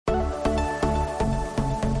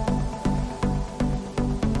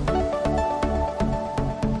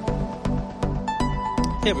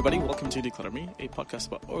Hey everybody, welcome to Declutter Me, a podcast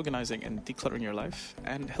about organizing and decluttering your life.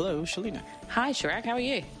 And hello, Shalina. Hi, Chirag. How are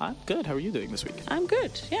you? I'm good. How are you doing this week? I'm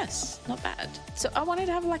good. Yes, not bad. So I wanted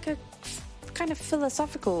to have like a kind of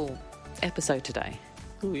philosophical episode today.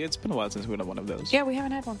 Ooh, yeah, it's been a while since we had one of those. Yeah, we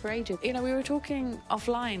haven't had one for ages. You know, we were talking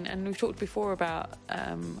offline and we've talked before about,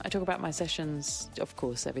 I talk about my sessions. Of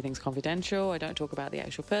course, everything's confidential. I don't talk about the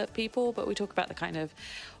actual people, but we talk about the kind of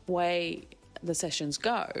way the sessions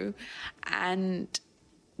go. And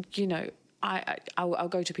you know, I'll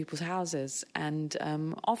go to people's houses and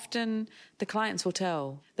often the clients will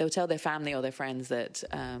tell their family or their friends that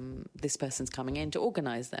this person's coming in to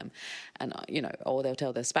organise them, and you know, or they'll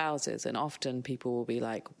tell their spouses, and often people will be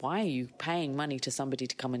like, why are you paying money to somebody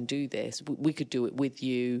to come and do this? We could do it with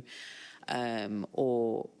you,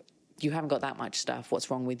 or you haven't got that much stuff, what's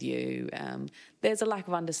wrong with you? There's a lack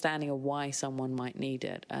of understanding of why someone might need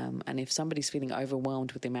it. And if somebody's feeling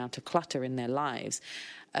overwhelmed with the amount of clutter in their lives,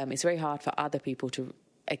 it's very hard for other people to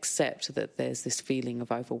accept that there's this feeling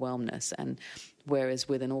of overwhelmness. And whereas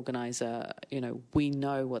with an organizer, you know, we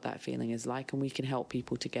know what that feeling is like, and we can help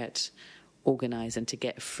people to get organized and to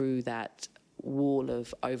get through that wall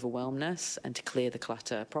of overwhelmness and to clear the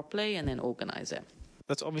clutter properly and then organize it.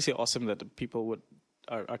 That's obviously awesome that people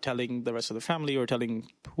are telling the rest of the family or telling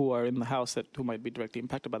who are in the house who might be directly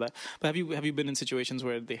impacted by that. But have you been in situations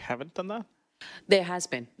where they haven't done that? There has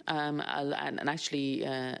been, and actually,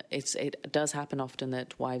 it does happen often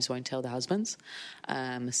that wives won't tell their husbands.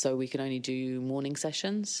 So we can only do morning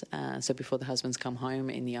sessions, so before the husbands come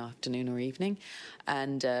home in the afternoon or evening,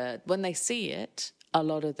 and when they see it, a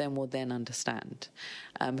lot of them will then understand.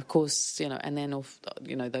 Of course, you know, and then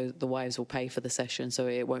you know the wives will pay for the session, so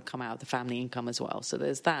it won't come out of the family income as well. So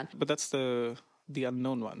there's that. But that's the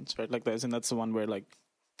unknown ones, right? Like that's the one where like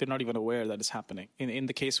they're not even aware that it's happening. In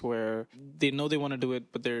the case where they know they want to do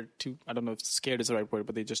it, but they're too, I don't know if scared is the right word,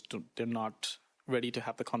 but they're not ready to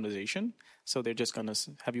have the conversation. So they're just gonna,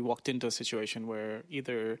 have you walked into a situation where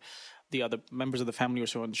either the other members of the family or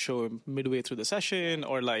so on show him midway through the session,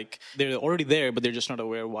 or like they're already there, but they're just not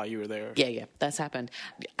aware why you were there? Yeah, that's happened.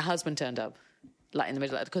 A husband turned up like in the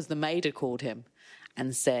middle, because the maid had called him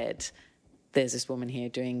and said, there's this woman here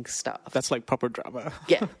doing stuff. That's like proper drama.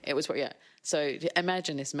 Yeah, it was, yeah. So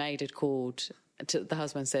imagine this maid had called to the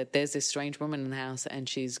husband and said, there's this strange woman in the house and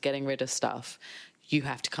she's getting rid of stuff. You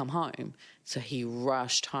have to come home. So he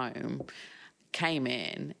rushed home, came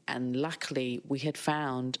in, and luckily we had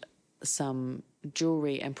found some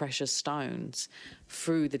jewellery and precious stones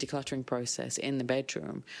through the decluttering process in the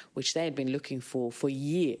bedroom, which they had been looking for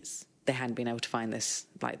years. They hadn't been able to find this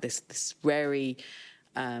very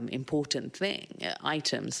important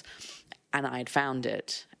items, and I had found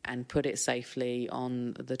it and put it safely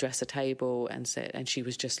on the dresser table and she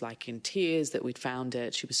was just like in tears that we'd found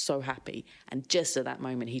it. She was so happy, and just at that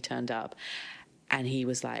moment he turned up and he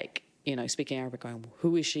was like, you know, speaking Arabic, going,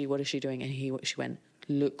 who is she, what is she doing? And she went,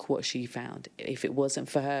 look what she found. If it wasn't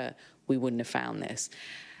for her, we wouldn't have found this.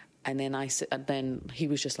 And then he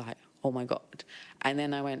was just like, oh my God. And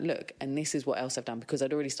then I went, look, and this is what else I've done, because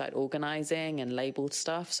I'd already started organising and labelled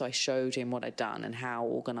stuff. So I showed him what I'd done and how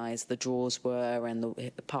organised the drawers were and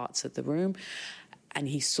the parts of the room. And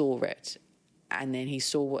he saw it. And then he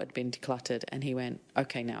saw what had been decluttered and he went,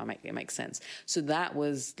 okay, now it makes sense. So that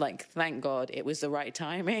was like, thank God it was the right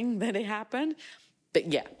timing that it happened.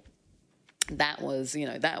 But yeah, that was,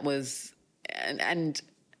 and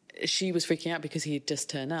she was freaking out because he had just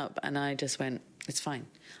turned up, and I just went, it's fine.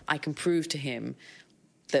 I can prove to him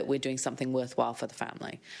that we're doing something worthwhile for the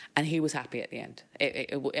family. And he was happy at the end.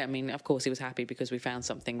 I mean, of course he was happy because we found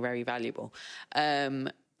something very valuable.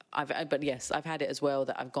 But yes, I've had it as well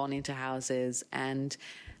that I've gone into houses and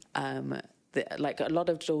like a lot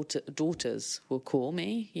of daughters will call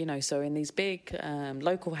me, you know, so in these big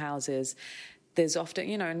local houses, there's often,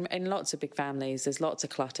 you know, in lots of big families, there's lots of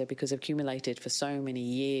clutter because accumulated for so many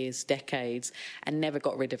years, decades, and never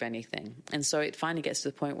got rid of anything. And so it finally gets to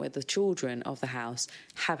the point where the children of the house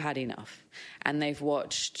have had enough. And they've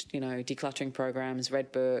watched, you know, decluttering programs,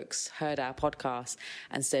 read books, heard our podcasts,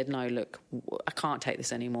 and said, no, look, I can't take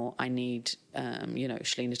this anymore. I need,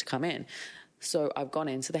 Shalina to come in. So I've gone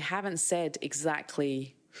in. So they haven't said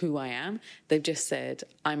exactly who I am. They've just said,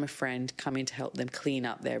 I'm a friend coming to help them clean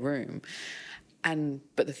up their room.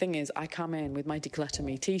 But the thing is, I come in with my Declutter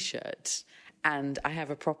Me t-shirt and I have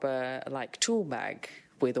a proper like tool bag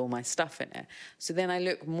with all my stuff in it. So then I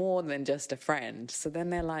look more than just a friend. So then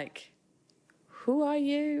they're like, who are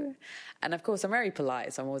you? And of course I'm very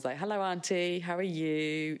polite. So I'm always like, hello auntie, how are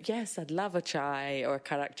you? Yes, I'd love a chai or a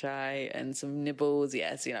karak chai and some nibbles.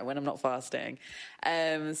 Yes, you know, when I'm not fasting.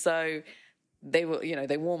 So they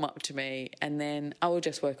warm up to me, and then I will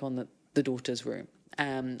just work on the daughter's room.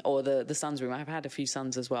 Or the son's room. I've had a few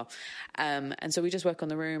sons as well. And so we just work on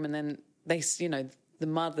the room, and then they, the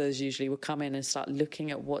mothers usually will come in and start looking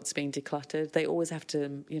at what's being decluttered. They always have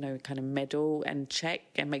to, kind of meddle and check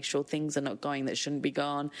and make sure things are not going that shouldn't be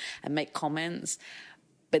gone and make comments.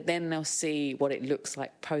 But then they'll see what it looks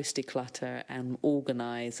like post-declutter and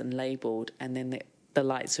organised and labelled, and then the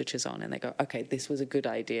light switches on and they go, okay, this was a good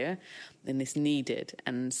idea and this needed.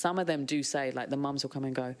 And some of them do say, like the mums will come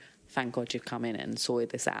and go, thank God you've come in and sorted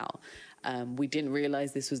this out. We didn't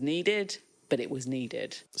realise this was needed, but it was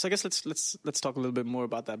needed. So I guess let's talk a little bit more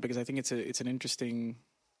about that, because I think it's an interesting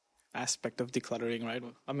aspect of decluttering, right?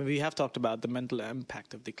 I mean, we have talked about the mental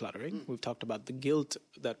impact of decluttering. We've talked about the guilt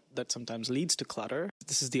that sometimes leads to clutter.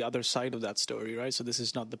 This is the other side of that story, right? So this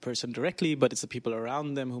is not the person directly, but it's the people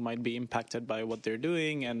around them who might be impacted by what they're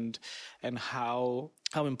doing, and how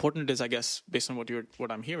important it is, I guess, based on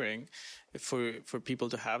what I'm hearing, for people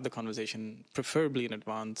to have the conversation, preferably in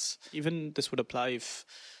advance. Even this would apply if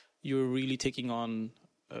you're really taking on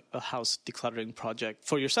a house decluttering project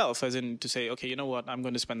for yourself, as in to say, okay, you know what, I'm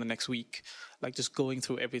going to spend the next week like just going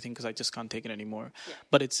through everything because I just can't take it anymore. Yeah.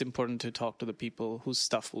 But it's important to talk to the people whose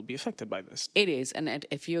stuff will be affected by this. It is. And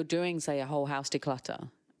if you're doing, say, a whole house declutter,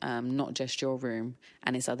 not just your room,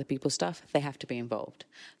 and it's other people's stuff, they have to be involved.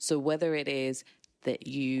 So whether it is that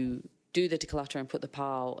you do the declutter and put the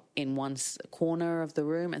pile in one corner of the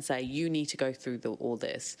room and say, you need to go through all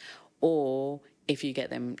this, or if you get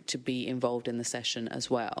them to be involved in the session as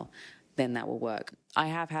well, then that will work. I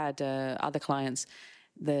have had other clients,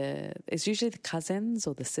 it's usually the cousins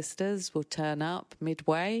or the sisters will turn up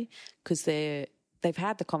midway because they've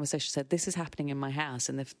had the conversation, said, this is happening in my house,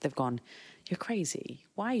 and they've gone, you're crazy,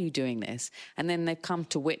 why are you doing this? And then they've come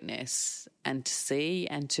to witness and to see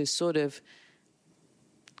and to sort of,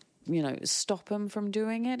 stop them from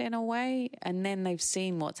doing it in a way, and then they've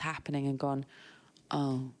seen what's happening and gone,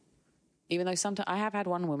 oh. Even though sometimes I have had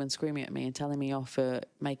one woman screaming at me and telling me off for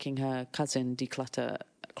making her cousin declutter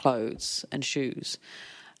clothes and shoes.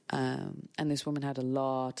 And this woman had a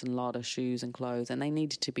lot of shoes and clothes, and they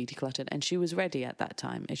needed to be decluttered. And she was ready at that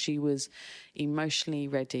time. And she was emotionally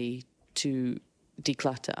ready to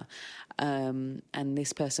declutter. And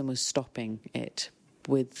this person was stopping it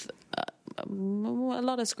with a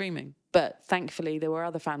lot of screaming. But thankfully, there were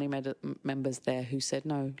other family members there who said,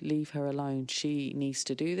 no, leave her alone. She needs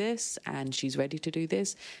to do this, and she's ready to do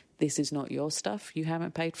this. This is not your stuff. You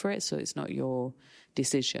haven't paid for it, so it's not your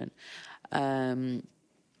decision.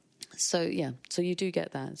 So you do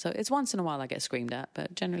get that. So it's once in a while I get screamed at,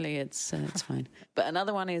 but generally it's fine. But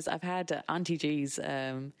another one is I've had Auntie G's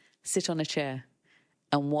sit on a chair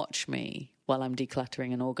and watch me while I'm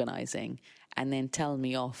decluttering and organising, and then tell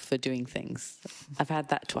me off for doing things. I've had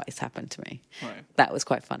that twice happen to me. Right. That was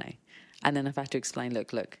quite funny. And then I've had to explain,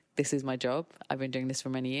 look, this is my job. I've been doing this for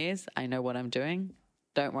many years. I know what I'm doing.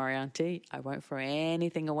 Don't worry, Auntie. I won't throw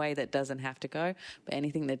anything away that doesn't have to go. But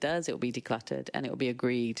anything that does, it will be decluttered, and it will be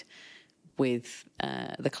agreed with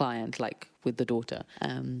the client, like with the daughter.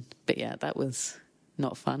 But yeah, that was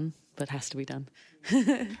not fun, but has to be done.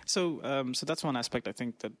 So that's one aspect I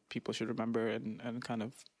think that people should remember and kind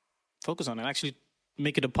of focus on, and actually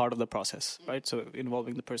make it a part of the process, right? So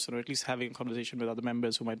involving the person, or at least having a conversation with other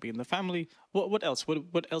members who might be in the family. What else?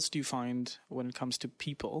 What else do you find when it comes to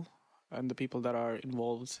people and the people that are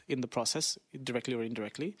involved in the process, directly or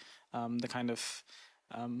indirectly? The kind of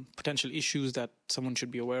potential issues that someone should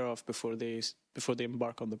be aware of before they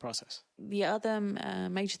embark on the process. The other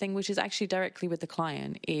major thing, which is actually directly with the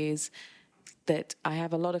client, is that I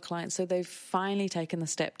have a lot of clients, so they've finally taken the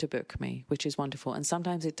step to book me, which is wonderful. And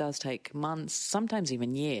sometimes it does take months, sometimes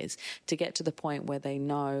even years, to get to the point where they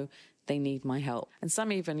know they need my help. And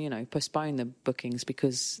some even, postpone the bookings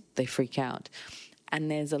because they freak out.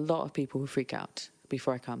 And there's a lot of people who freak out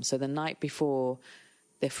before I come. So the night before,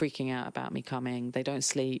 they're freaking out about me coming. They don't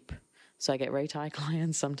sleep. So I get very tired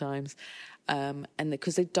clients sometimes. And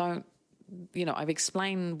because they don't, I've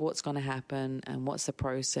explained what's going to happen and what's the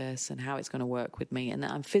process and how it's going to work with me, and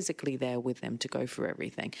that I'm physically there with them to go through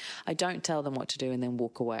everything. I don't tell them what to do and then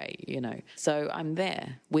walk away, So I'm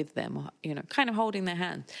there with them, kind of holding their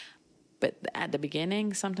hand. But at the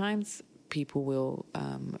beginning, sometimes people will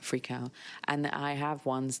freak out. And I have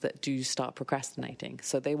ones that do start procrastinating.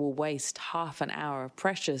 So they will waste half an hour of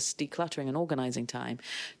precious decluttering and organising time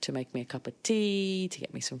to make me a cup of tea, to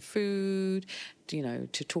get me some food,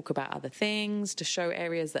 to talk about other things, to show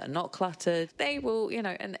areas that are not cluttered. They will,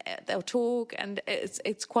 and they'll talk, and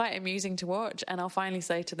it's quite amusing to watch. And I'll finally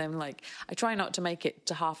say to them, like, I try not to make it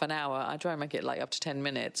to half an hour. I try and make it like up to 10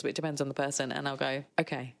 minutes, but it depends on the person. And I'll go,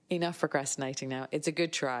 okay, enough procrastinating now. It's a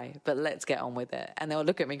good try, but let's get on with it. And they'll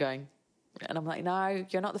look at me going, and I'm like, no,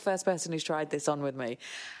 you're not the first person who's tried this on with me.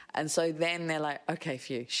 And so then they're like, okay,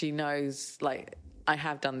 phew, she knows, like, I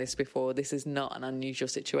have done this before. This is not an unusual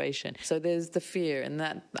situation. So there's the fear,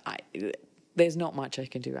 and there's not much I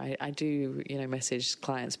can do. I do, message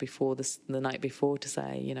clients before the night before to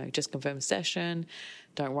say, just confirm the session.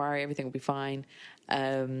 Don't worry, everything will be fine.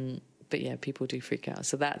 But yeah, people do freak out.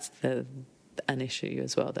 So that's an issue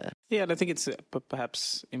as well there. Yeah, and I think it's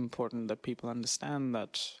perhaps important that people understand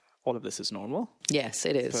that all of this is normal. Yes,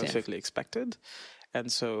 it is. Perfectly expected. And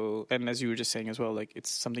so, and as you were just saying as well, like, it's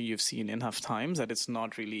something you've seen enough times that it's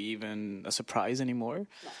not really even a surprise anymore.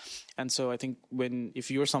 No. And so I think if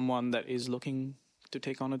you're someone that is looking to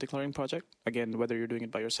take on a decluttering project, again, whether you're doing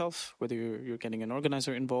it by yourself, whether you're getting an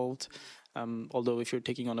organizer involved, although if you're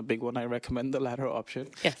taking on a big one, I recommend the latter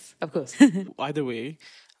option. Yes, of course. Either way,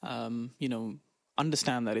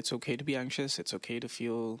 understand that it's okay to be anxious. It's okay to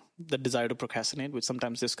feel the desire to procrastinate, which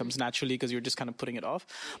sometimes this comes naturally because you're just kind of putting it off.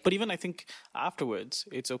 But even I think afterwards,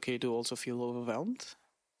 it's okay to also feel overwhelmed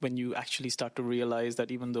when you actually start to realize that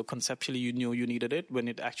even though conceptually you knew you needed it, when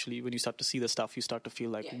you start to see the stuff, you start to feel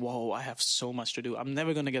like, whoa, I have so much to do. I'm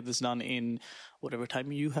never going to get this done in whatever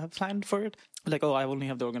time you have planned for it. Like, oh, I only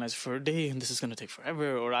have the organizer for a day and this is going to take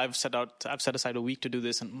forever. Or I've set aside a week to do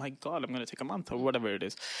this and my God, I'm going to take a month or whatever it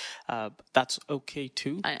is. That's okay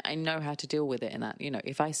too. I know how to deal with it in that,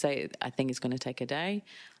 if I say I think it's going to take a day,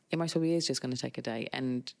 it most probably is just going to take a day,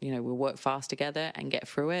 and we'll work fast together and get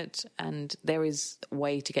through it. And there is a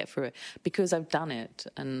way to get through it because I've done it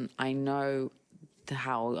and I know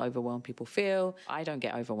how overwhelmed people feel. I don't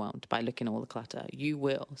get overwhelmed by looking at all the clutter. You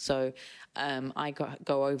will. So I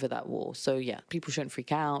go over that wall. So yeah, people shouldn't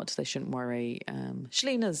freak out. They shouldn't worry.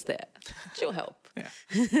 Shalina's there. She'll help.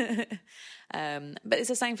 Yeah. But it's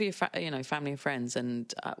the same for your family and friends.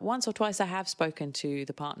 And once or twice I have spoken to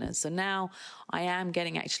the partners. So now I am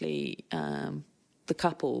getting actually the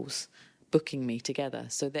couples booking me together.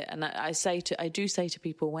 So that, and I do say to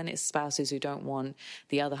people, when it's spouses who don't want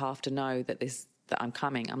the other half to know that I'm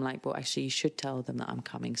coming, I'm like, well, actually, you should tell them that I'm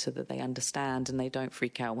coming so that they understand and they don't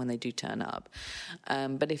freak out when they do turn up.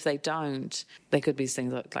 But if they don't, there could be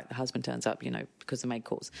things like the husband turns up, because the maid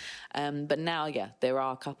calls. But now, there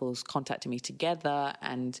are couples contacting me together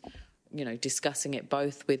and, discussing it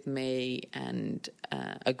both with me and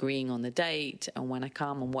agreeing on the date and when I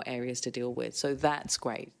come and what areas to deal with. So that's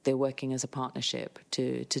great. They're working as a partnership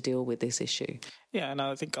to deal with this issue. Yeah, and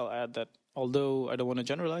I think I'll add that although I don't want to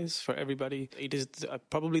generalize for everybody, it is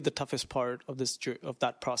probably the toughest part of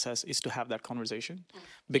that process is to have that conversation,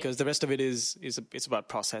 because the rest of it is it's about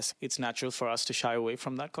process. It's natural for us to shy away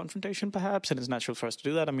from that confrontation, perhaps, and it's natural for us to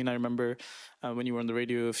do that. I mean, I remember when you were on the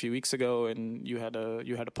radio a few weeks ago, and you had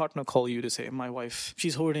a partner call you to say, "My wife,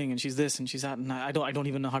 she's hoarding, and she's this, and she's that, and I don't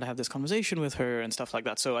even know how to have this conversation with her," and stuff like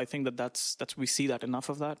that. So I think that's we see that enough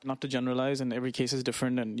of that. Not to generalize, and every case is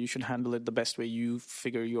different, and you should handle it the best way you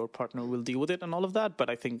figure your partner will deal with it and all of that.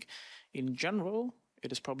 But I think in general,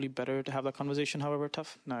 it is probably better to have that conversation, however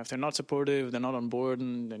tough. Now, if they're not supportive, they're not on board,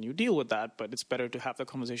 and then you deal with that. But it's better to have the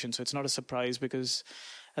conversation so it's not a surprise, because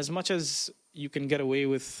as much as you can get away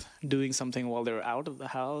with doing something while they're out of the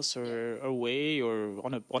house or away or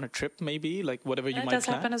on a trip, maybe, like whatever you might plan. That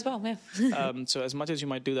does happen as well, yeah. So as much as you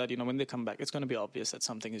might do that, when they come back, it's going to be obvious that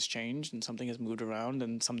something has changed and something has moved around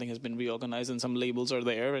and something has been reorganized and some labels are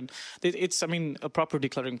there. And a proper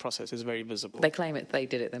decluttering process is very visible. They claim it, they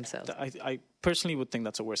did it themselves. I personally would think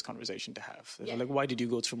that's a worse conversation to have. Yeah. Like, why did you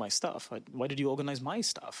go through my stuff? Why did you organize my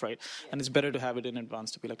stuff, right? Yeah. And it's better to have it in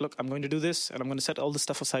advance, to be like, look, I'm going to do this and I'm going to set all the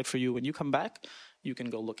stuff aside for you. When you come back, you can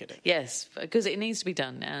go look at it. Yes, because it needs to be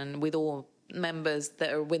done, and with all members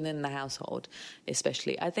that are within the household,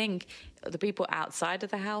 especially. I think the people outside of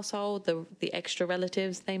the household, the extra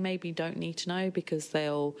relatives, they maybe don't need to know because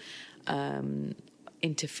they'll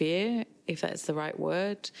interfere, if that's the right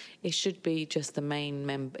word. It should be just the main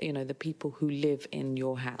member, the people who live in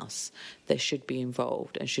your house that should be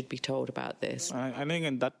involved and should be told about this. I think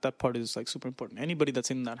and that part is like super important. Anybody that's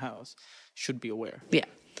in that house should be aware. Yeah.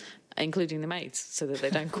 Including the maids, so that they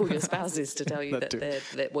don't call your spouses to tell you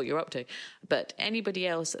that what you're up to. But anybody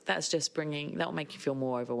else, that'll make you feel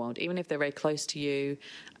more overwhelmed. Even if they're very close to you,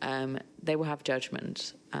 they will have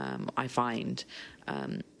judgment, I find.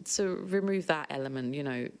 So remove that element.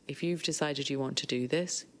 If you've decided you want to do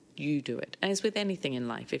this, you do it. And it's with anything in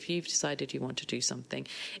life. If you've decided you want to do something,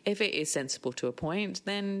 if it is sensible to a point,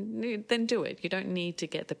 then do it. You don't need to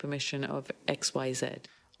get the permission of XYZ.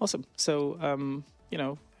 Awesome. So,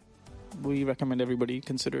 we recommend everybody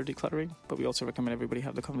consider decluttering, but we also recommend everybody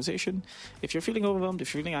have the conversation. If you're feeling overwhelmed,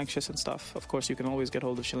 if you're feeling anxious and stuff, of course, you can always get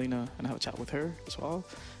hold of Shalina and have a chat with her as well,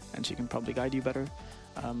 and she can probably guide you better,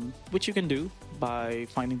 which you can do by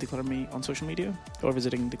finding Declutter Me on social media or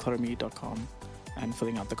visiting declutterme.com and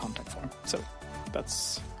filling out the contact form. So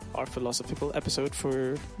that's our philosophical episode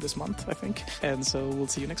for this month, I think. And so we'll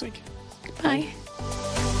see you next week. Bye.